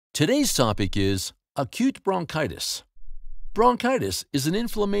Today's topic is acute bronchitis. Bronchitis is an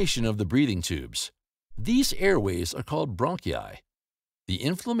inflammation of the breathing tubes. These airways are called bronchi. The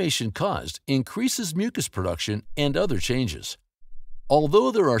inflammation caused increases mucus production and other changes. Although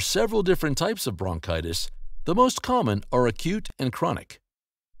there are several different types of bronchitis, the most common are acute and chronic.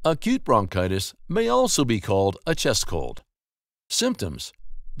 Acute bronchitis may also be called a chest cold. Symptoms.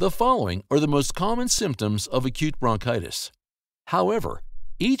 The following are the most common symptoms of acute bronchitis. However,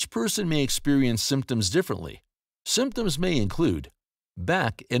 each person may experience symptoms differently. Symptoms may include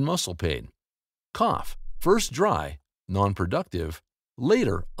back and muscle pain, cough, first dry, non-productive,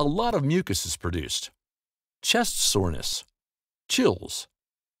 later a lot of mucus is produced, chest soreness, chills,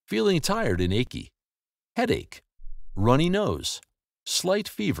 feeling tired and achy, headache, runny nose, slight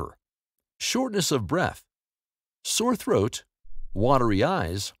fever, shortness of breath, sore throat, watery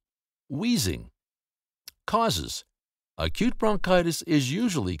eyes, wheezing. Causes. Acute bronchitis is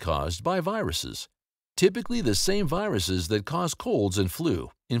usually caused by viruses, typically the same viruses that cause colds and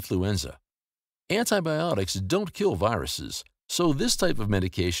influenza. Antibiotics don't kill viruses, so this type of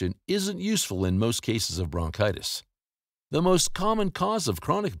medication isn't useful in most cases of bronchitis. The most common cause of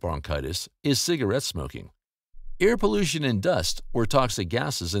chronic bronchitis is cigarette smoking. Air pollution and dust or toxic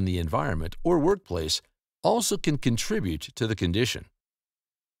gases in the environment or workplace also can contribute to the condition.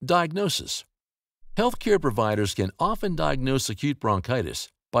 Diagnosis. Healthcare providers can often diagnose acute bronchitis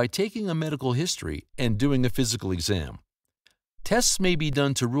by taking a medical history and doing a physical exam. Tests may be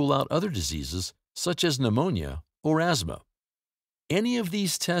done to rule out other diseases such as pneumonia or asthma. Any of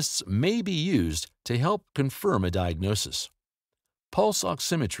these tests may be used to help confirm a diagnosis. Pulse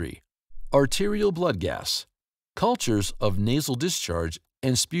oximetry, arterial blood gas, cultures of nasal discharge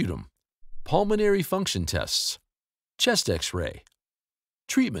and sputum, pulmonary function tests, chest X-ray.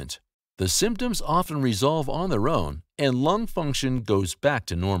 Treatment. The symptoms often resolve on their own and lung function goes back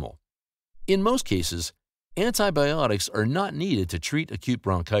to normal. In most cases, antibiotics are not needed to treat acute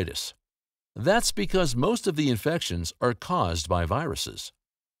bronchitis. That's because most of the infections are caused by viruses.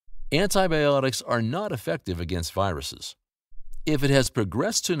 Antibiotics are not effective against viruses. If it has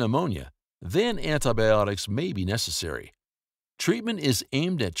progressed to pneumonia, then antibiotics may be necessary. Treatment is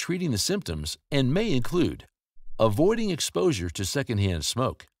aimed at treating the symptoms and may include avoiding exposure to secondhand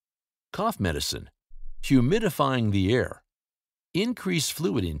smoke, cough medicine, humidifying the air, increased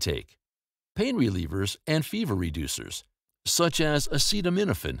fluid intake, pain relievers and fever reducers, such as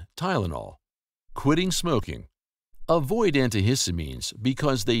acetaminophen, Tylenol, quitting smoking. Avoid antihistamines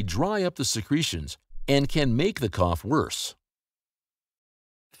because they dry up the secretions and can make the cough worse.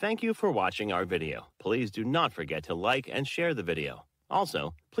 Thank you for watching our video. Please do not forget to like and share the video.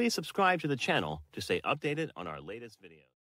 Also, please subscribe to the channel to stay updated on our latest videos.